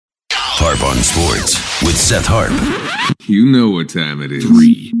Harp on Sports with Seth Harp. You know what time it is.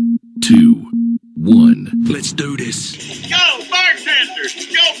 3, 2, 1. Let's do this. Yo, bartender, your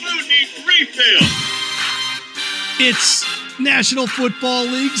food needs refill. It's National Football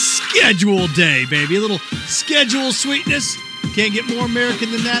League schedule day, baby. A little schedule sweetness. Can't get more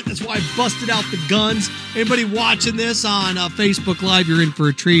American than that. That's why I busted out the guns. Anybody watching this on Facebook Live, you're in for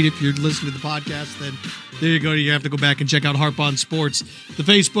a treat. If you're listening to the podcast, then there you go. You have to go back and check out Harp on Sports, the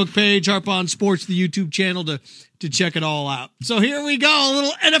Facebook page, Harp on Sports, the YouTube channel to check it all out. So here we go. A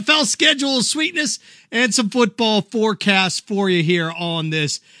little NFL schedule sweetness and some football forecasts for you here on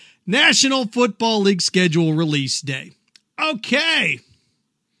this National Football League schedule release day. Okay.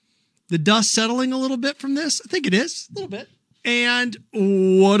 The dust settling a little bit from this? I think it is. A little bit. And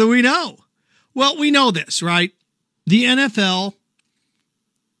what do we know? Well, we know this, right? The NFL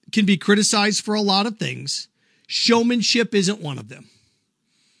can be criticized for a lot of things. Showmanship isn't one of them.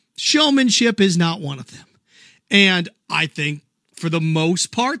 Showmanship is not one of them. And I think for the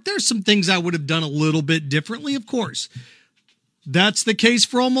most part, there's some things I would have done a little bit differently, of course. That's the case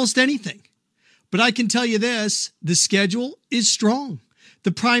for almost anything. But I can tell you this, the schedule is strong.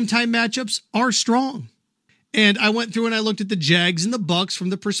 The primetime matchups are strong. And I went through and I looked at the Jags and the Bucks from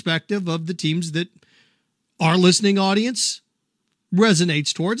the perspective of the teams that our listening audience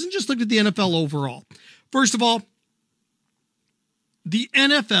resonates towards, and just looked at the NFL overall. First of all, the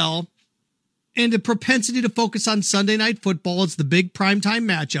NFL and the propensity to focus on Sunday Night Football, it's the big primetime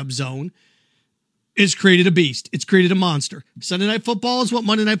matchup zone, has created a beast. It's created a monster. Sunday Night Football is what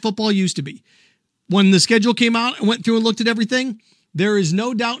Monday Night Football used to be. When the schedule came out, I went through and looked at everything. There is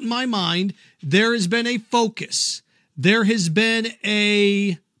no doubt in my mind, there has been a focus. There has been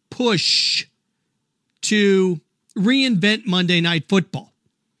a push to reinvent Monday Night Football.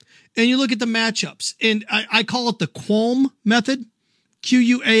 And you look at the matchups, and I call it the Qualm method,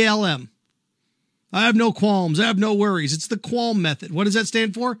 Qualm. I have no qualms. I have no worries. It's the Qualm method. What does that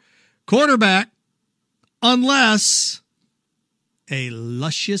stand for? Quarterback, unless a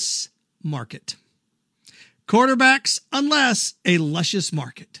luscious market. Quarterbacks, unless a luscious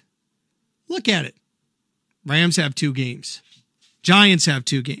market. Look at it. Rams have 2 games. Giants have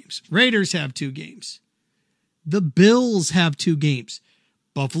 2 games. Raiders have 2 games. The Bills have 2 games.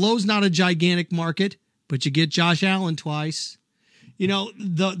 Buffalo's not a gigantic market, but you get Josh Allen twice. You know,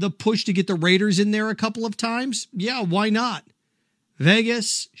 the push to get the Raiders in there a couple of times, yeah, why not?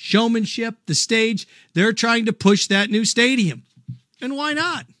 Vegas, showmanship, the stage, they're trying to push that new stadium. And why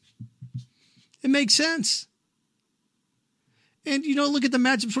not? It makes sense. And, you know, look at the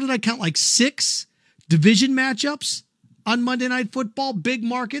matchups. What did I count? Like 6 division matchups on Monday Night Football, big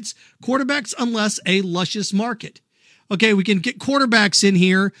markets, quarterbacks, unless a luscious market. Okay, we can get quarterbacks in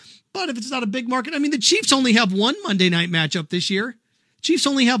here, but if it's not a big market, I mean, the Chiefs only have 1 Monday night matchup this year. Chiefs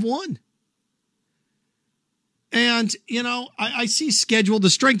only have 1. And, you know, I see schedule, the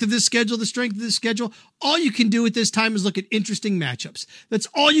strength of this schedule. All you can do at this time is look at interesting matchups. That's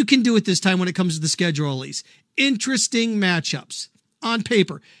all you can do at this time when it comes to the schedule release. Interesting matchups on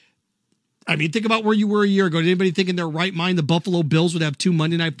paper. I mean, think about where you were a year ago. Did anybody think in their right mind the Buffalo Bills would have 2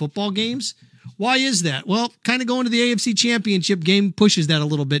 Monday Night Football games? Why is that? Well, kind of going to the AFC Championship game pushes that a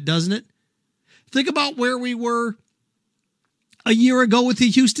little bit, doesn't it? Think about where we were a year ago with the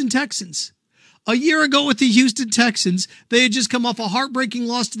Houston Texans. A year ago with the Houston Texans, they had just come off a heartbreaking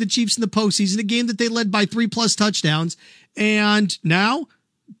loss to the Chiefs in the postseason, a game that they led by 3+ touchdowns. And now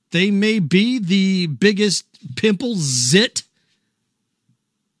they may be the biggest pimple zit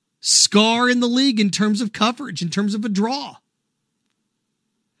scar in the league in terms of coverage, in terms of a draw.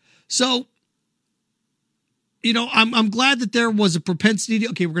 So, you know, I'm glad that there was a propensity to,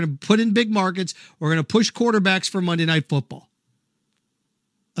 okay, we're going to put in big markets. We're going to push quarterbacks for Monday Night Football.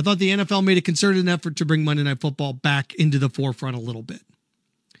 I thought the NFL made a concerted effort to bring Monday Night Football back into the forefront a little bit.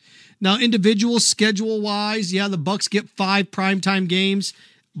 Now, individual schedule-wise, yeah, the Bucks get 5 primetime games.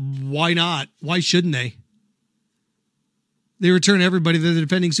 Why not? Why shouldn't they? They return everybody. They're the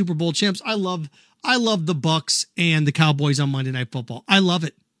defending Super Bowl champs. I love the Bucks and the Cowboys on Monday Night Football. I love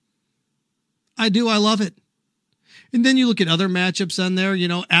it. I do. I love it. And then you look at other matchups on there, you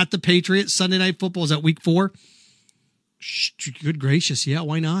know, at the Patriots, Sunday Night Football. Is that week 4? Good gracious. Yeah,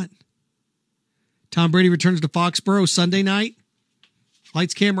 why not? Tom Brady returns to Foxborough Sunday night.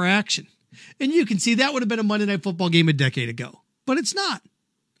 Lights, camera, action. And you can see that would have been a Monday Night Football game a decade ago. But it's not.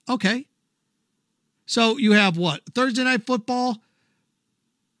 Okay. So you have what? Thursday Night Football,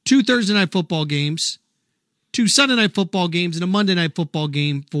 2 Thursday Night Football games, 2 Sunday Night Football games, and a Monday Night Football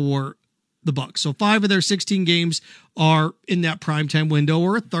game for the Bucks. So 5 of their 16 games are in that primetime window,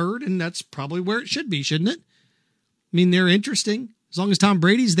 or a third, and that's probably where it should be, shouldn't it? I mean, they're interesting. As long as Tom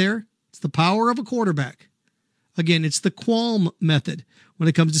Brady's there, It's the power of a quarterback. Again, it's the Qualm method when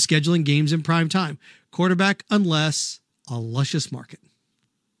it comes to scheduling games in prime time. Quarterback unless a luscious market.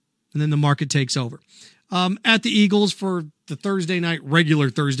 And then the market takes over. At the Eagles for the regular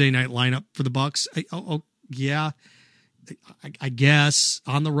Thursday night lineup for the Bucs. I guess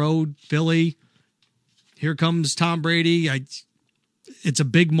on the road, Philly. Here comes Tom Brady. It's a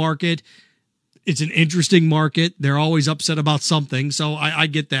big market. It's an interesting market. They're always upset about something, so I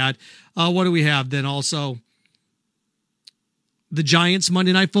get that. What do we have then also? The Giants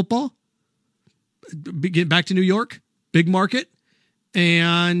Monday Night Football. Get back to New York. Big market.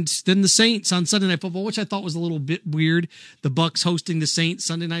 And then the Saints on Sunday Night Football, which I thought was a little bit weird. The Bucs hosting the Saints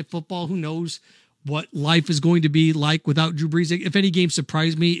Sunday Night Football. Who knows what life is going to be like without Drew Brees? If any game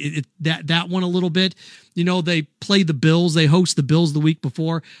surprised me, that one a little bit. You know, they play the Bills. They host the Bills the week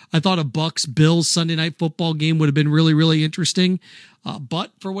before. I thought a Bucs-Bills Sunday Night Football game would have been really, really interesting.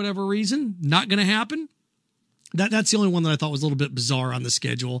 But for whatever reason, not going to happen. That's the only one that I thought was a little bit bizarre on the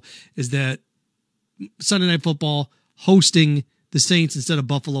schedule, is that Sunday Night Football hosting the Saints instead of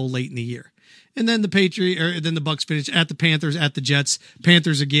Buffalo late in the year. And then the Bucs finish at the Panthers, at the Jets,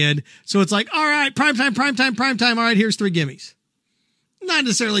 Panthers again. So it's like, all right, primetime. All right, here's 3 gimmies. Not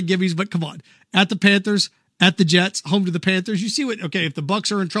necessarily gimmies, but come on. At the Panthers, at the Jets, home to the Panthers. You see if the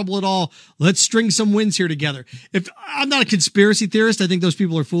Bucs are in trouble at all, let's string some wins here together. I'm not a conspiracy theorist, I think those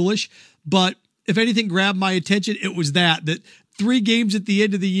people are foolish, but if anything grabbed my attention, it was that 3 games at the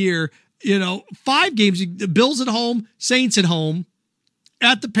end of the year, 5 games, the Bills at home, Saints at home,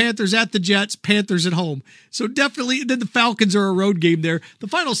 at the Panthers, at the Jets, Panthers at home. So definitely, then the Falcons are a road game there. The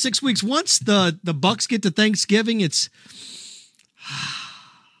final 6 weeks, once the Bucs get to Thanksgiving, it's,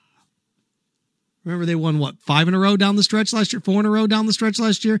 remember they won 5 in a row down the stretch last year, 4 in a row down the stretch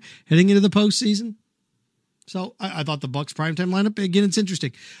last year, heading into the postseason. So I thought the Bucs primetime lineup, again, it's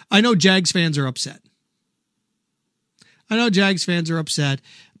interesting. I know Jags fans are upset.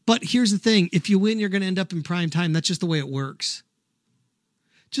 But here's the thing. If you win, you're going to end up in prime time. That's just the way it works.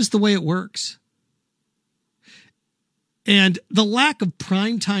 And the lack of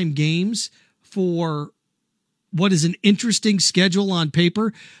primetime games for what is an interesting schedule on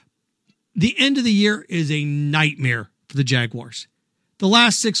paper, the end of the year is a nightmare for the Jaguars. The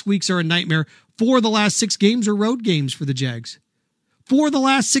last 6 weeks are a nightmare. 4 of the last 6 games are road games for the Jags. 4 of the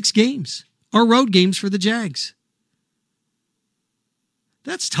last 6 games are road games for the Jags.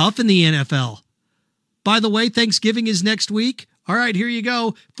 That's tough in the NFL. By the way, Thanksgiving is next week. All right, here you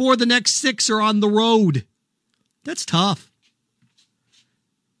go. 4 of the next 6 are on the road. That's tough.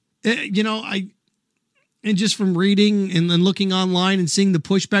 And just from reading and then looking online and seeing the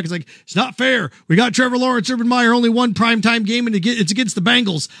pushback, it's like, it's not fair. We got Trevor Lawrence, Urban Meyer, only one primetime game, and it's against the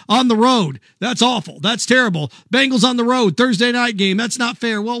Bengals on the road. That's awful. That's terrible. Bengals on the road, Thursday night game. That's not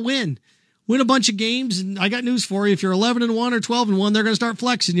fair. Well, win a bunch of games, and I got news for you. If you're 11-1 or 12-1, they're going to start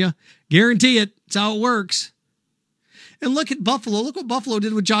flexing you. Guarantee it. It's how it works. And look at Buffalo. Look what Buffalo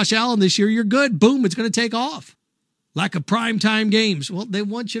did with Josh Allen this year. You're good. Boom, it's going to take off. Lack of primetime games. Well, they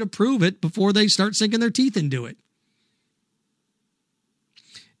want you to prove it before they start sinking their teeth into it.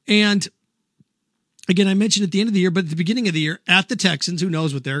 And again, I mentioned at the end of the year, but at the beginning of the year, at the Texans, who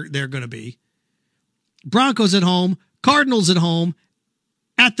knows what they're going to be. Broncos at home, Cardinals at home,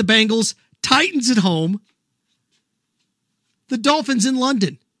 at the Bengals, Titans at home, the Dolphins in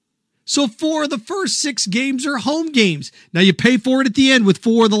London. So 4 of the first 6 games are home games. Now you pay for it at the end with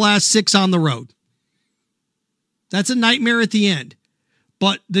 4 of the last 6 on the road. That's a nightmare at the end.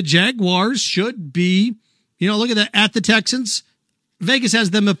 But the Jaguars should be, look at that, at the Texans. Vegas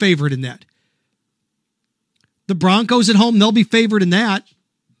has them a favorite in that. The Broncos at home, they'll be favored in that.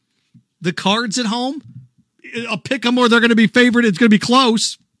 The Cards at home, I'll pick them or they're going to be favored. It's going to be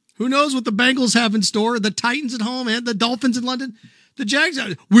close. Who knows what the Bengals have in store? The Titans at home and the Dolphins in London. The Jags,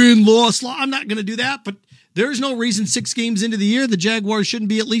 win, loss. I'm not going to do that, but there's no reason 6 games into the year the Jaguars shouldn't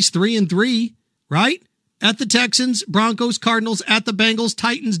be at least 3-3, right? At the Texans, Broncos, Cardinals, at the Bengals,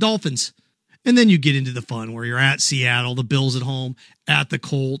 Titans, Dolphins. And then you get into the fun where you're at Seattle, the Bills at home, at the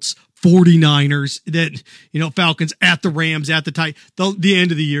Colts, 49ers, then, Falcons, at the Rams, at the Titans. The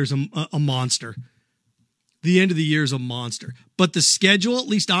end of the year is a monster. The end of the year is a monster. But the schedule, at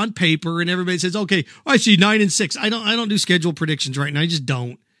least on paper, and everybody says, okay, I see 9-6. I don't do schedule predictions right now. I just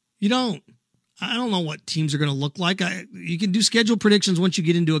don't. You don't. I don't know what teams are going to look like. You can do schedule predictions once you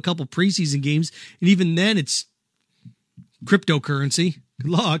get into a couple preseason games. And even then, it's cryptocurrency.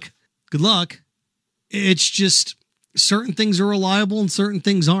 Good luck. It's just certain things are reliable and certain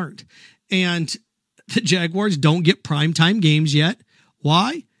things aren't. And the Jaguars don't get primetime games yet.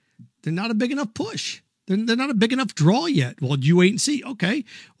 Why? They're not a big enough push. They're not a big enough draw yet. Well, you wait and see. Okay.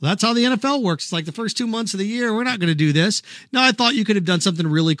 Well, that's how the NFL works. It's like the first 2 months of the year, we're not going to do this. Now, I thought you could have done something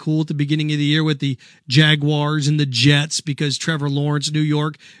really cool at the beginning of the year with the Jaguars and the Jets because Trevor Lawrence, New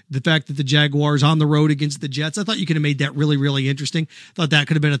York, the fact that the Jaguars on the road against the Jets, I thought you could have made that really, really interesting. Thought that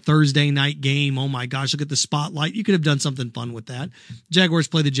could have been a Thursday night game. Oh my gosh, look at the spotlight. You could have done something fun with that. Jaguars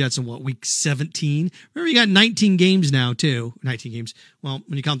play the Jets in week 17? Remember, you got 19 games now, too. 19 games. Well,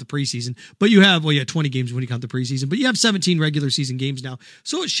 when you count the preseason. But you have, 20 games when you count the preseason, but you have 17 regular season games now.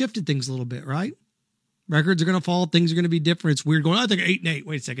 So it shifted things a little bit, right? Records are going to fall. Things are going to be different. It's weird going, I think 8-8.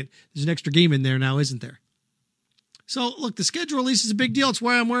 Wait a second. There's an extra game in there now, isn't there? So look, the schedule release is a big deal. It's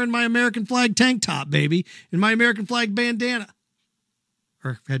why I'm wearing my American flag tank top, baby, and my American flag bandana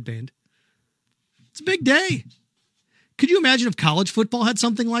or headband. It's a big day. Could you imagine if college football had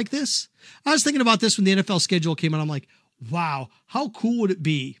something like this? I was thinking about this when the NFL schedule came out. I'm like, wow, how cool would it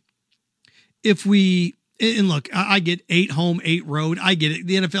be if we, and look, I get 8 home, 8 road. I get it.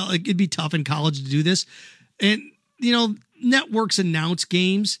 The NFL, it'd be tough in college to do this. And, networks announce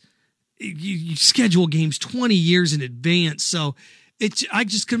games. You schedule games 20 years in advance. So I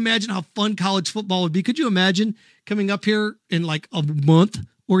just could imagine how fun college football would be. Could you imagine coming up here in like a month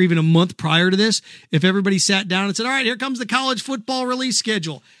or even a month prior to this, if everybody sat down and said, all right, here comes the college football release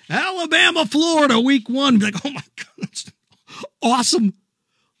schedule. Alabama, Florida, week 1. Be like, oh my God, that's awesome.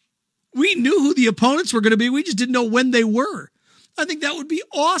 We knew who the opponents were going to be. We just didn't know when they were. I think that would be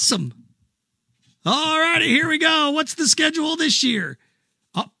awesome. All righty, here we go. What's the schedule this year?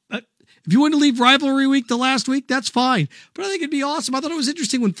 If you want to leave rivalry week to last week, that's fine. But I think it'd be awesome. I thought it was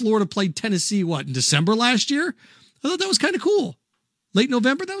interesting when Florida played Tennessee, in December last year? I thought that was kind of cool. Late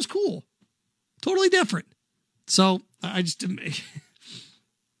November, that was cool. Totally different. So I just...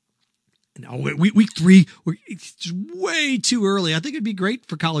 No, week 3, it's just way too early. I think it'd be great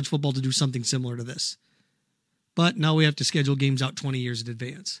for college football to do something similar to this. But now we have to schedule games out 20 years in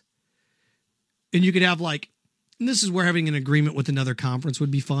advance. And you could have and this is where having an agreement with another conference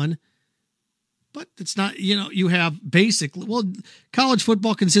would be fun. But it's not, you have basically, college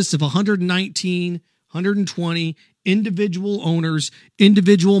football consists of 119, 120 individual owners,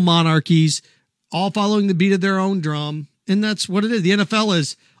 individual monarchies, all following the beat of their own drum. And that's what it is. The NFL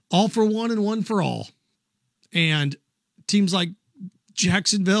is all for one and one for all. And teams like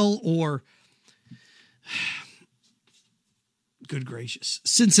Jacksonville or, good gracious,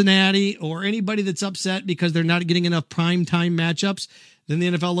 Cincinnati or anybody that's upset because they're not getting enough prime time matchups, then the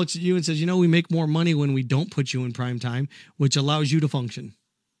NFL looks at you and says, we make more money when we don't put you in prime time, which allows you to function.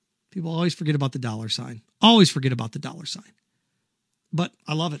 People always forget about the dollar sign. Always forget about the dollar sign. But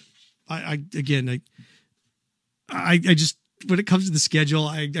I love it. I just, when it comes to the schedule,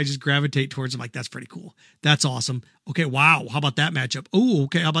 I just gravitate towards, I'm like, that's pretty cool. That's awesome. Okay, wow. How about that matchup? Oh,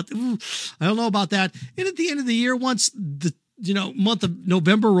 okay. How about, I don't know about that. And at the end of the year, once the month of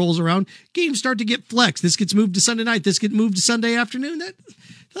November rolls around, games start to get flexed. This gets moved to Sunday night. This gets moved to Sunday afternoon. That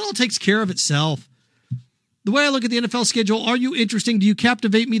all takes care of itself. The way I look at the NFL schedule, are you interesting? Do you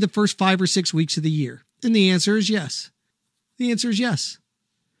captivate me the first 5 or 6 weeks of the year? And the answer is yes. The answer is yes.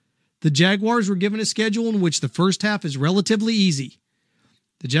 The Jaguars were given a schedule in which the first half is relatively easy.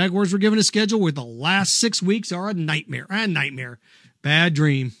 The Jaguars were given a schedule where the last 6 weeks are a nightmare. Bad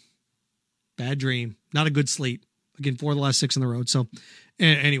dream. Not a good sleep. Again, 4 of the last 6 on the road. So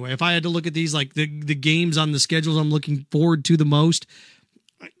anyway, if I had to look at these, like the games on the schedules I'm looking forward to the most,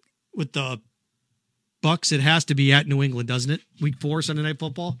 with the Bucks, it has to be at New England, doesn't it? Week 4, Sunday Night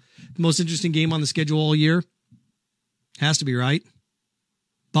Football. The most interesting game on the schedule all year. Has to be, right?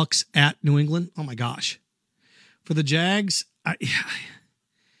 Bucks at New England. Oh my gosh. For the Jags,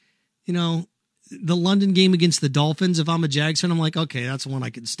 the London game against the Dolphins, if I'm a Jags fan, I'm like, okay, that's one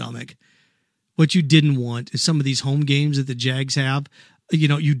I can stomach. What you didn't want is some of these home games that the Jags have.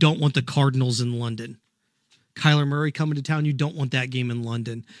 You don't want the Cardinals in London. Kyler Murray coming to town. You don't want that game in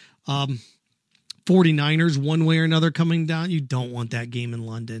London. 49ers, one way or another, coming down. You don't want that game in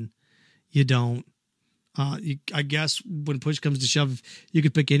London. You don't. I guess when push comes to shove, you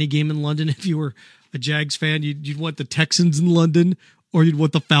could pick any game in London. If you were a Jags fan, you'd want the Texans in London, or you'd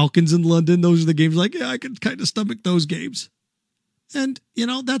want the Falcons in London. Those are the games I could kind of stomach those games. And,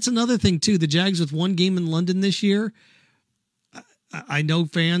 that's another thing, too. The Jags with one game in London this year, I know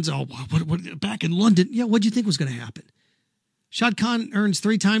fans, what back in London? Yeah, what'd you think was going to happen? Shad Khan earns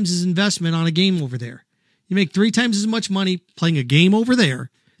 3 times his investment on a game over there. You make 3 times as much money playing a game over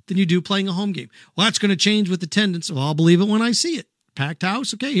there than you do playing a home game. Well, that's going to change with attendance. Well, I'll believe it when I see it. Packed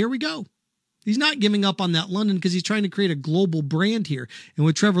house. Okay, here we go. He's not giving up on that London because he's trying to create a global brand here. And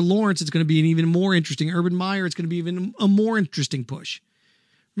with Trevor Lawrence, it's going to be an even more interesting. Urban Meyer, it's going to be even a more interesting push.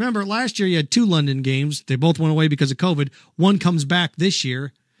 Remember, last year you had 2 London games. They both went away because of COVID. One comes back this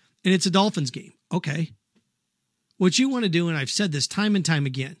year, and it's a Dolphins game. Okay. What you want to do, and I've said this time and time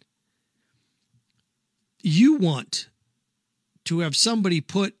again, you want to have somebody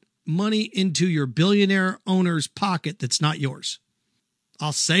put money into your billionaire owner's pocket that's not yours.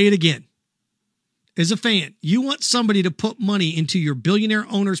 I'll say it again. As a fan, you want somebody to put money into your billionaire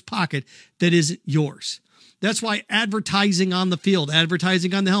owner's pocket that isn't yours. That's why advertising on the field,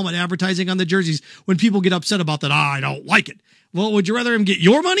 advertising on the helmet, advertising on the jerseys, when people get upset about that, I don't like it. Well, would you rather him get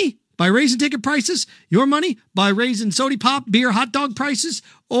your money by raising ticket prices, your money by raising soda pop, beer, hot dog prices,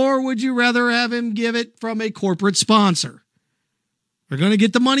 or would you rather have him give it from a corporate sponsor? They're going to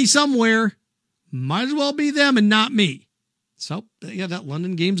get the money somewhere. Might as well be them and not me. So, yeah, that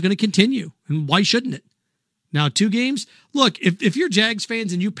London game's going to continue. And why shouldn't it? Now, 2 games. Look, if you're Jags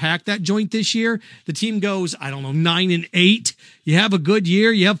fans and you pack that joint this year, the team goes, 9-8. You have a good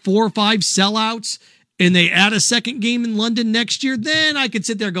year. You have 4 or 5 sellouts, and they add a second game in London next year. Then I could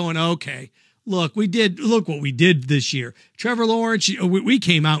sit there going, okay, look what we did this year. Trevor Lawrence, we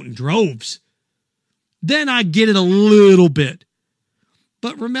came out in droves. Then I get it a little bit.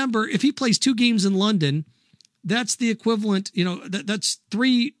 But remember, if he plays 2 games in London, that's the equivalent, that's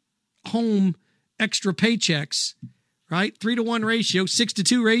 3 home extra paychecks, right? 3-to-1 ratio,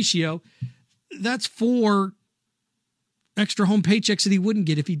 6-to-2 ratio. That's 4 extra home paychecks that he wouldn't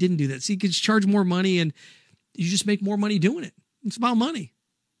get if he didn't do that. So he could charge more money and you just make more money doing it. It's about money.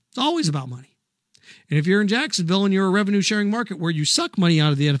 It's always about money. And if you're in Jacksonville and you're a revenue sharing market where you suck money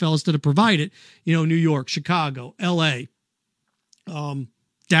out of the NFL instead of provide it, New York, Chicago, LA,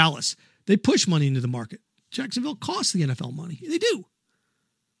 Dallas, they push money into the market. Jacksonville costs the NFL money. They do.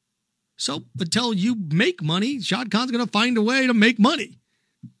 So until you make money, Shad Khan's going to find a way to make money.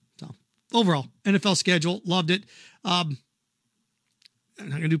 So overall, NFL schedule, loved it. I'm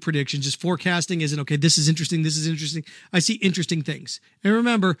not going to do predictions. Just forecasting isn't okay. This is interesting. This is interesting. I see interesting things. And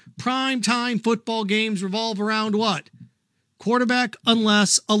remember, prime time football games revolve around what? Quarterback,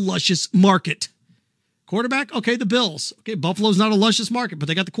 unless a luscious market. Quarterback, okay, the Bills. Okay, Buffalo's not a luscious market, but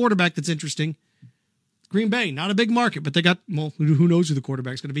they got the quarterback that's interesting. Green Bay, not a big market, but they got, who knows who the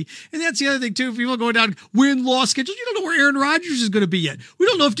quarterback's going to be. And that's the other thing, too. If people are going down win-loss schedules, you don't know where Aaron Rodgers is going to be yet. We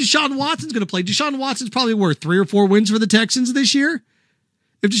don't know if Deshaun Watson's going to play. Deshaun Watson's probably worth 3 or 4 wins for the Texans this year.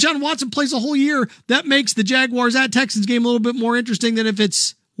 If Deshaun Watson plays a whole year, that makes the Jaguars at Texans game a little bit more interesting than if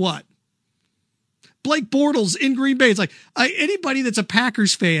it's what? Blake Bortles in Green Bay. It's like anybody that's a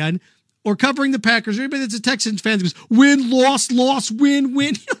Packers fan or covering the Packers, or anybody that's a Texans fan goes, win, loss, loss, win,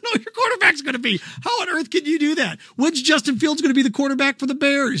 win. You don't know who your quarterback's going to be. How on earth can you do that? When's Justin Fields going to be the quarterback for the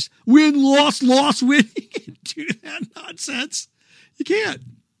Bears? Win, loss, loss, win. You can't do that nonsense. You can't.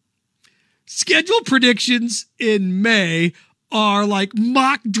 Schedule predictions in May are like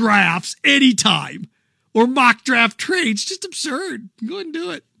mock drafts anytime, or mock draft trades. Just absurd. Go ahead and do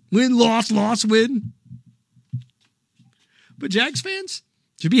it. Win, loss, loss, win. But Jags fans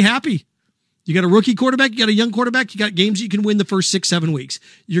should be happy. You got a rookie quarterback, you got a young quarterback, you got games you can win the first 6-7 weeks.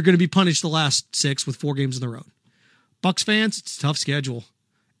 You're going to be punished the last 6 with 4 games on the road. Bucs fans, it's a tough schedule.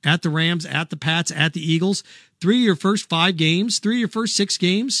 At the Rams, at the Pats, at the Eagles. 3 of your first 5 games, 3 of your first 6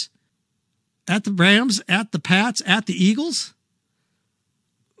 games. At the Rams, at the Pats, at the Eagles.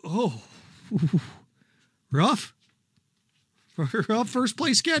 Oh, rough. Rough first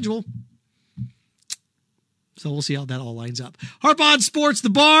place schedule. So we'll see how that all lines up. Harp on Sports, the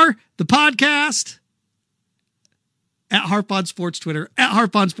bar, the podcast. At Harp on Sports Twitter, at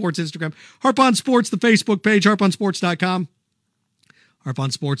Harp on Sports Instagram, Harp on Sports the Facebook page, harponsports.com. Harp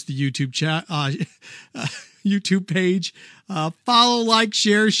on Sports the YouTube chat, YouTube page. Follow, like,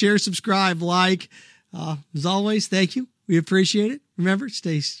 share, subscribe, like. As always, thank you. We appreciate it. Remember,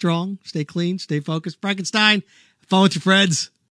 stay strong, stay clean, stay focused. Frankenstein, have fun with your friends.